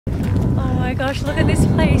my gosh, look at this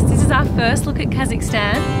place. This is our first look at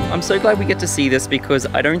Kazakhstan. I'm so glad we get to see this because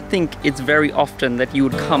I don't think it's very often that you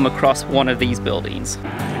would come across one of these buildings.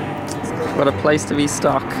 What a place to be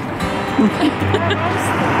stuck.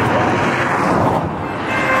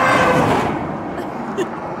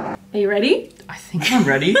 Are you ready? I think I'm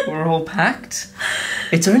ready. We're all packed.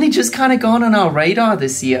 It's only just kind of gone on our radar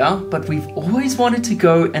this year, but we've always wanted to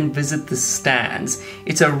go and visit the stands.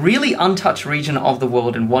 It's a really untouched region of the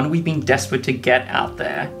world and one we've been desperate to get out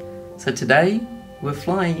there. So today, we're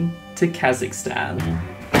flying to Kazakhstan.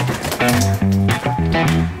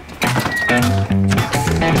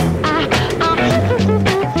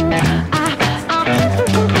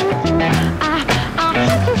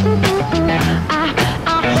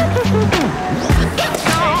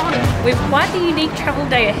 We have quite a unique travel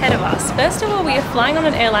day ahead of us. First of all, we are flying on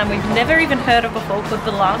an airline we've never even heard of before called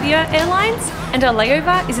Belarus Airlines, and our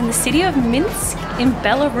layover is in the city of Minsk in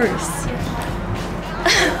Belarus.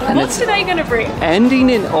 What's today going to bring? Ending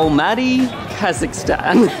in Almaty,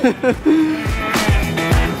 Kazakhstan.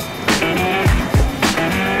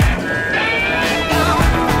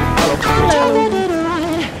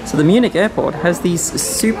 So the Munich airport has these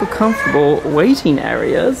super comfortable waiting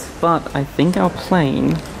areas, but I think our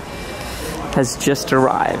plane has just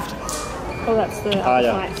arrived. Oh, that's the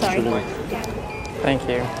flight, sorry. Yeah. Thank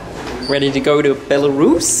you. Ready to go to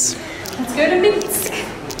Belarus? Let's go to Minsk.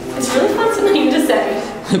 It's really fun to name to say.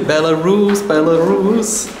 Belarus,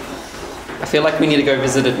 Belarus. I feel like we need to go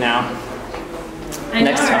visit it now.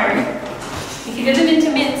 Next time. If you've ever been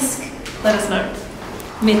to Minsk, let us know.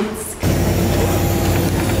 Minsk.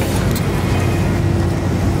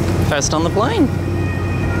 First on the plane.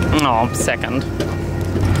 Oh, second.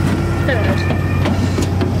 Third.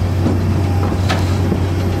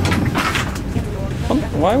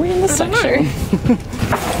 Why are we in this section?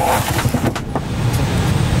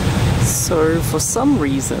 So, for some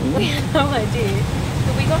reason... We have no idea.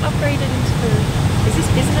 But we got upgraded into the... Is this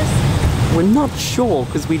business? We're not sure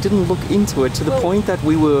because we didn't look into it to the point that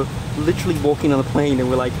we were literally walking on the plane and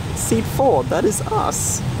we're like, seat 4, that is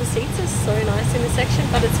us. The seats are so nice in this section,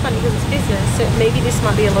 but it's funny because it's business, so maybe this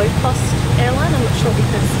might be a low-cost airline, I'm not sure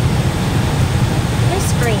because no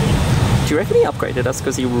screen. Do you reckon he upgraded us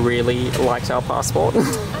because he really liked our passport?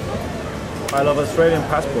 I love Australian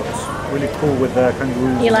passports. Really cool with the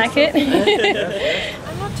kangaroos. You like it?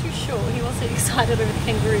 I'm not too sure. He was excited over the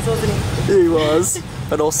kangaroos, wasn't he? He was.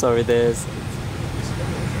 But also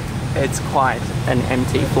it's quite an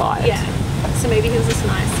empty flight. Yeah. So maybe he was just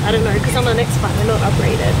nice. I don't know, because on the next flight we're not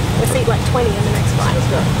upgraded. We're seat like 20 in the next flight.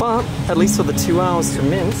 But at least for the 2 hours to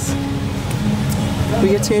Minsk, we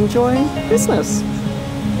get to enjoy business.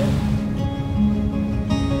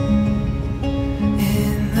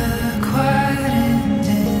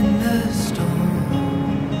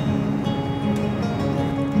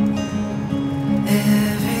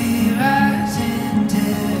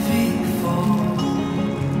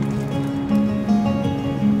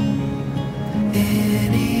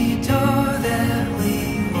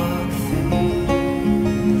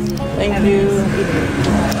 Thank you.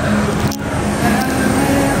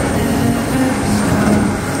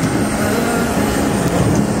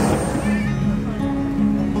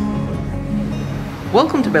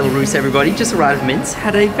 Welcome to Belarus, everybody. Just arrived at Minsk.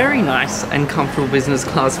 Had a very nice and comfortable business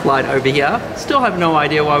class flight over here. Still have no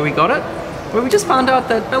idea why we got it. But we just found out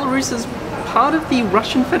that Belarus is part of the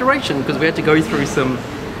Russian Federation because we had to go through some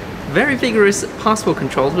very vigorous passport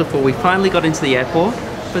controls before we finally got into the airport.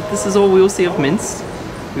 But this is all we will see of Minsk.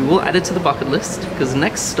 We will add it to the bucket list because the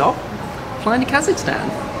next stop, flying to Kazakhstan.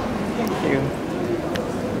 Thank you.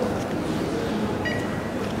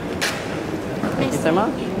 Thank you so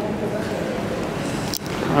much.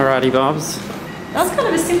 Alrighty, Bobs. That was kind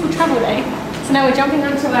of a simple travel day. So now we're jumping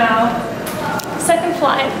onto our second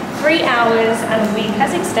flight, 3 hours, and we'll be in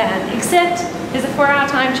Kazakhstan, except there's a 4-hour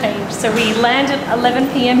time change. So we land at 11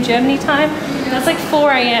 p.m. Germany time, and that's like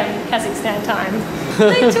 4 a.m. Kazakhstan time. A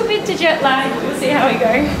little bit to jet lag, we'll see how we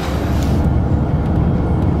go.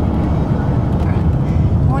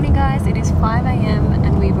 Morning guys, it is 5 a.m.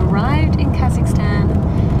 and we've arrived in Kazakhstan.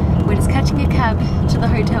 We're just catching a cab to the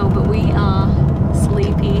hotel, but we are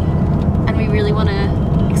sleepy and we really want to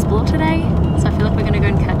explore today. So I feel like we're going to go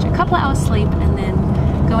and catch a couple of hours sleep and then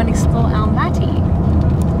go and explore Almaty.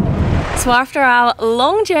 So after our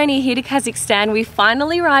long journey here to Kazakhstan, we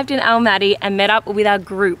finally arrived in Almaty and met up with our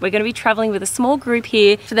group. We're going to be traveling with a small group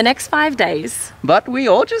here for the next 5 days. But we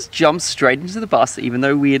all just jumped straight into the bus, even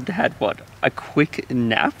though we had had, what, a quick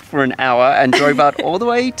nap for an hour and drove out all the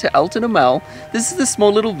way to Altyn Emel. This is the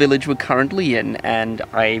small little village we're currently in, and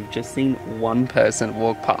I've just seen one person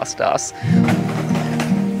walk past us.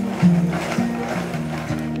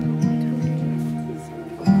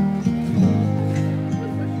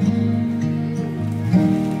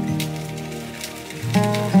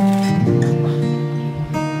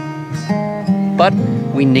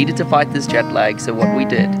 we needed to fight this jet lag, so what we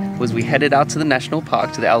did was we headed out to the national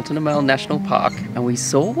park, to the Altyn Emel National Park, and we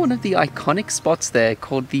saw one of the iconic spots there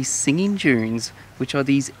called the Singing Dunes, which are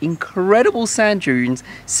these incredible sand dunes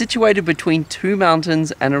situated between two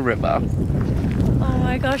mountains and a river. Oh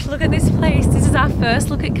my gosh, look at this place. This is our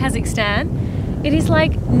first look at Kazakhstan. It is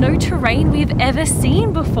like no terrain we've ever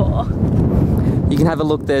seen before. You can have a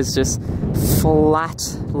look, there's just flat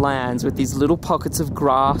lands with these little pockets of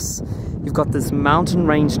grass. You've got this mountain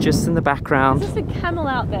range just in the background. There's just a camel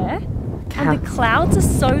out there. And the clouds are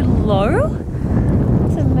so low.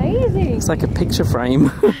 It's amazing. It's like a picture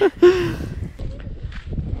frame.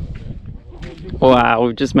 Wow,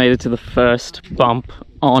 we've just made it to the first bump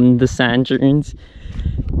on the sand dunes.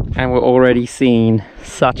 And we're already seeing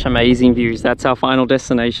such amazing views. That's our final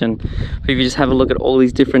destination. But if you just have a look at all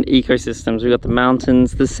these different ecosystems, we've got the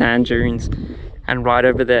mountains, the sand dunes, and right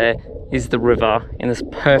over there is the river in this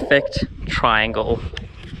perfect triangle.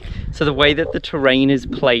 So the way that the terrain is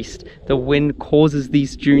placed, the wind causes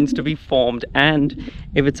these dunes to be formed, and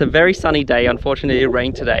if it's a very sunny day, unfortunately it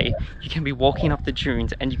rained today, you can be walking up the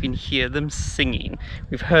dunes and you can hear them singing.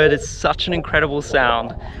 We've heard it's such an incredible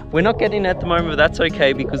sound. We're not getting it at the moment, but that's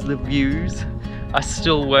okay because the views are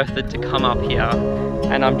still worth it to come up here,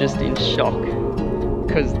 and I'm just in shock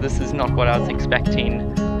because this is not what I was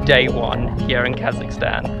expecting day one here in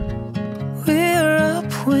Kazakhstan. We're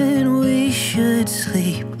up when we should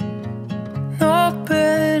sleep. No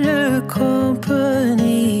better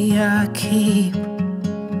company I keep.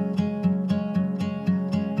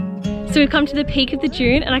 So we've come to the peak of the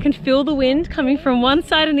dune and I can feel the wind coming from one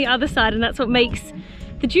side and the other side, and that's what makes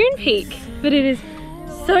the dune peak. But it is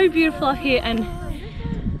so beautiful up here and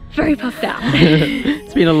very puffed out.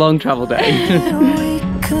 It's been a long travel day. We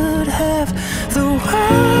could have the world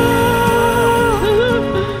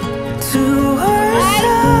to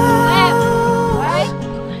ourselves.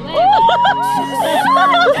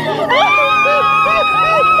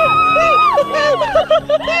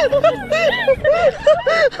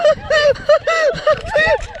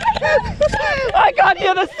 I can't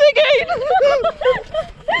hear the singing!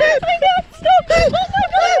 I can't stop! Oh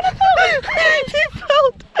my god!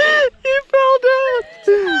 He fell down!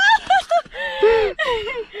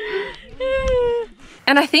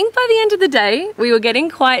 And I think by the end of the day, we were getting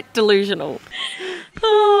quite delusional.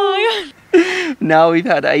 Oh my god. Now we've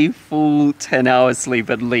had a full 10 hours sleep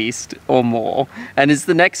at least, or more. And it's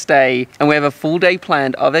the next day, and we have a full day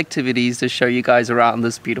planned of activities to show you guys around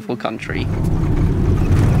this beautiful country.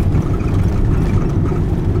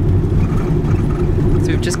 So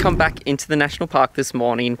we've just come back into the national park this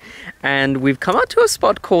morning, and we've come out to a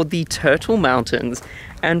spot called the Turtle Mountains.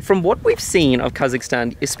 And from what we've seen of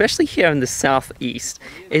Kazakhstan, especially here in the southeast,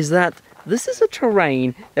 is that this is a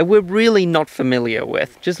terrain that we're really not familiar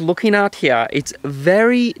with. Just looking out here, it's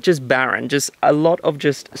very just barren, just a lot of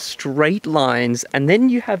just straight lines, and then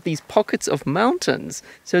you have these pockets of mountains.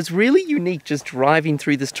 So it's really unique just driving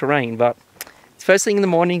through this terrain. But it's first thing in the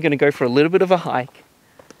morning, going to go for a little bit of a hike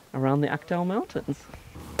around the Altyn Mountains.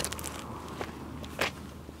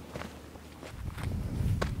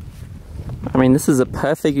 I mean, this is a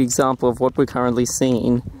perfect example of what we're currently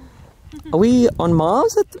seeing. Are we on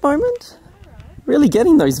Mars at the moment? Really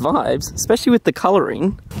getting those vibes, especially with the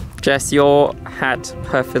colouring. Jess, your hat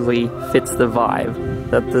perfectly fits the vibe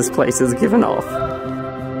that this place has given off.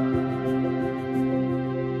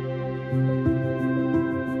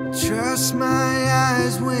 Trust my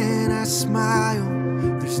eyes when I smile.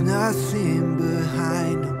 There's nothing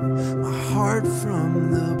behind them. My heart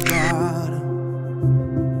from the bottom.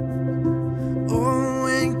 Oh,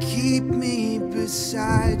 and keep me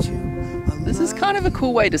beside you. This is kind of a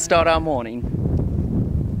cool way to start our morning.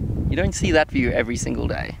 You don't see that view every single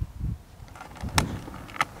day.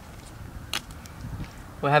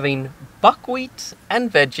 We're having buckwheat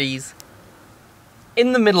and veggies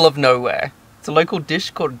in the middle of nowhere. It's a local dish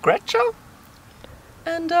called grecha,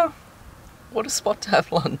 and what a spot to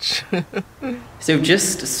have lunch. So we've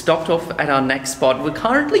just stopped off at our next spot. We're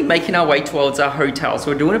currently making our way towards our hotel,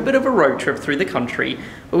 so we're doing a bit of a road trip through the country,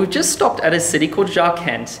 but we've just stopped at a city called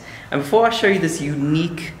Zharkent. And before I show you this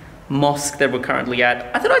unique mosque that we're currently at,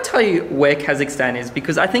 I thought I'd tell you where Kazakhstan is,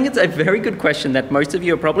 because I think it's a very good question that most of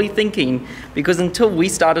you are probably thinking, because until we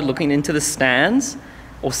started looking into the stands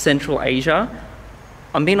or Central Asia,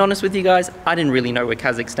 I'm being honest with you guys, I didn't really know where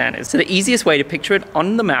Kazakhstan is. So the easiest way to picture it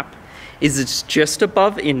on the map is it's just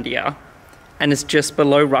above India, and it's just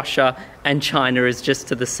below Russia, and China is just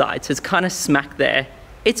to the side. So it's kind of smack there.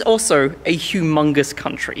 It's also a humongous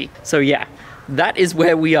country. So yeah, that is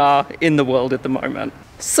where we are in the world at the moment.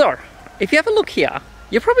 So if you have a look here,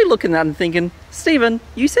 You're probably looking at that and thinking, Stephen,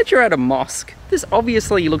 you said you're at a mosque. This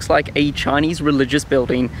obviously looks like a Chinese religious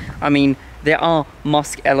building. I mean, there are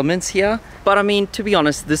mosque elements here, but I mean, to be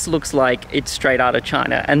honest, this looks like it's straight out of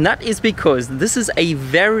China. And that is because this is a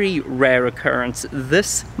very rare occurrence.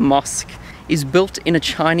 This mosque is built in a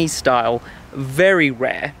Chinese style, very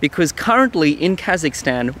rare, because currently in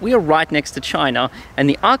Kazakhstan, we are right next to China, and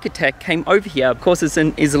the architect came over here. Of course, it's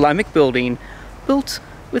an Islamic building built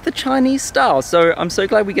with a Chinese style. So I'm so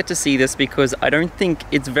glad we get to see this, because I don't think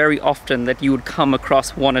it's very often that you would come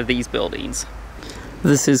across one of these buildings.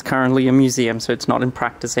 This is currently a museum, so it's not in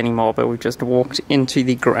practice anymore, but we've just walked into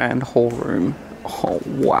the grand hall room. Oh,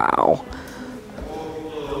 wow.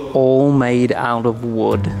 All made out of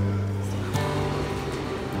wood.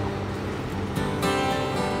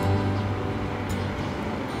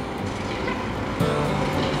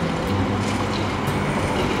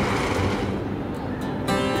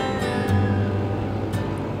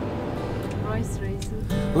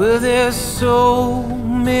 Well, there's so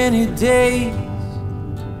many days.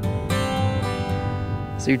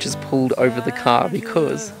 So you just pulled over the car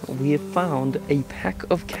because we have found a pack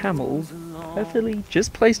of camels perfectly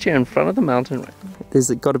just placed here in front of the mountain. There's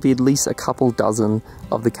got to be at least a couple dozen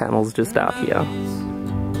of the camels just out here.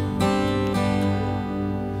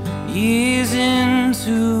 Ease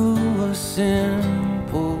into a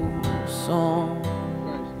simple song.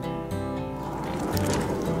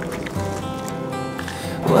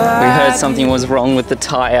 We heard something was wrong with the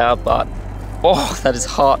tire, but oh, that is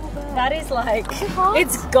hot. That is like,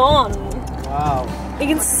 it's gone. Wow. You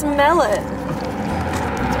can smell it.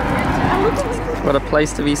 What a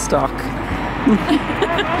place to be stuck.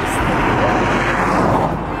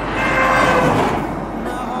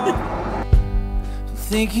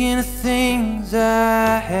 Thinking of things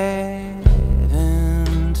I haven't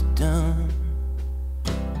done.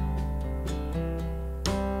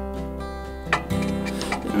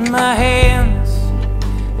 And my hands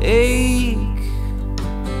ache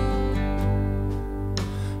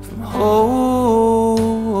from holding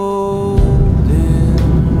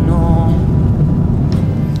on.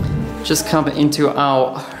 Just come into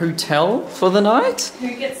our hotel for the night.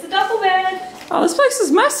 Who gets the double bed? Oh, this place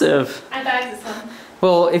is massive. And bags this one.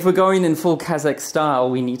 Well, if we're going in full Kazakh style,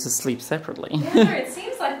 we need to sleep separately. Yeah, no, it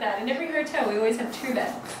seems like that. In every hotel, we always have 2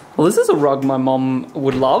 beds. Well, this is a rug my mom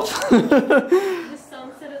would love. The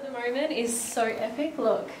sunset at the moment is so epic.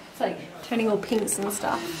 Look, it's like turning all pinks and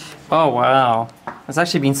stuff. Oh, wow. It's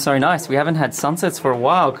actually been so nice. We haven't had sunsets for a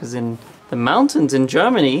while because in the mountains in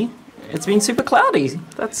Germany, it's been super cloudy.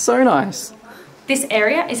 That's so nice. This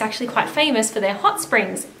area is actually quite famous for their hot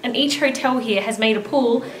springs, and each hotel here has made a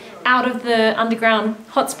pool out of the underground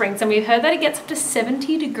hot springs, and we've heard that it gets up to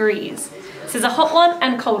 70 degrees. So there's a hot one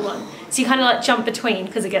and a cold one. So you kind of like jump between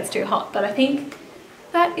because it gets too hot. But I think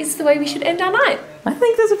that is the way we should end our night. I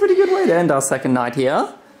think that's a pretty good way to end our second night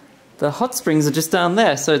here. The hot springs are just down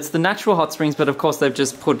there. So it's the natural hot springs, but of course they've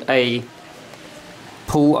just put a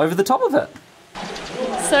pool over the top of it.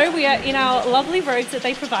 So we are in our lovely robes that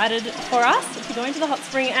they provided for us to go into the hot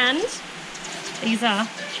spring, and these are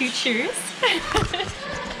cute shoes.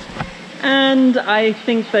 And I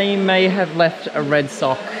think they may have left a red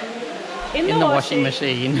sock in the washing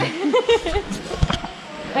machine.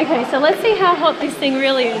 Okay, so let's see how hot this thing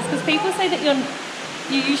really is, because people say that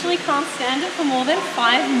you usually can't stand it for more than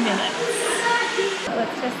 5 minutes. So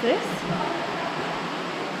let's test this.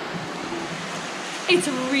 It's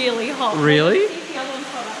really hot. Really? Let's see if the other one's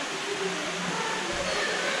hotter.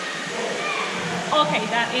 Okay,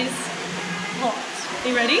 that is hot. Are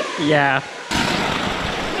you ready? Yeah.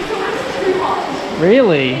 It's almost too hot.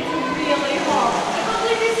 Really? It's really hot. I can't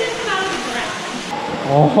believe this didn't come out of the ground.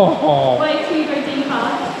 Oh. Wait till you go deeper.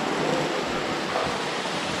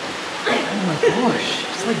 Oh my gosh,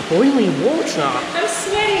 it's like boiling water. I'm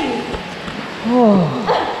sweating. Oh.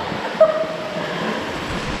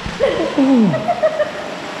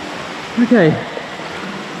 Okay,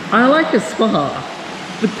 I like a spa,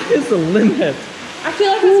 but there's a limit. I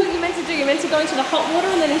feel like that's what you're meant to do. You're meant to go into the hot water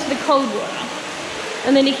and then into the cold water.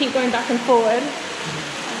 And then you keep going back and forward.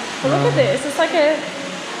 But look at this, it's like the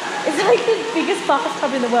biggest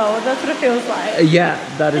bathtub in the world. That's what it feels like. Yeah,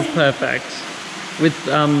 that is perfect. With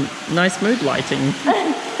nice mood lighting.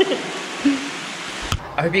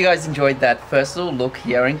 I hope you guys enjoyed that first little look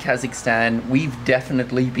here in Kazakhstan. We've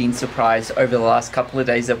definitely been surprised over the last couple of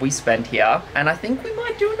days that we spent here. And I think we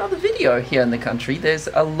might do another video here in the country. There's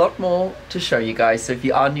a lot more to show you guys. So if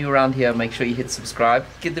you are new around here, make sure you hit subscribe.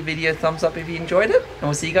 Give the video a thumbs up if you enjoyed it. And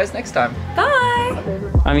we'll see you guys next time. Bye!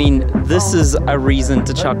 I mean, this is a reason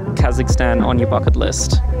to chuck Kazakhstan on your bucket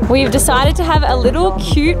list. We've decided to have a little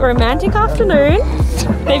cute romantic afternoon.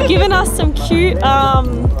 They've given us some cute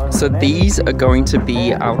So these are going to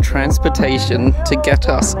be our transportation to get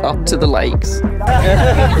us up to the lakes.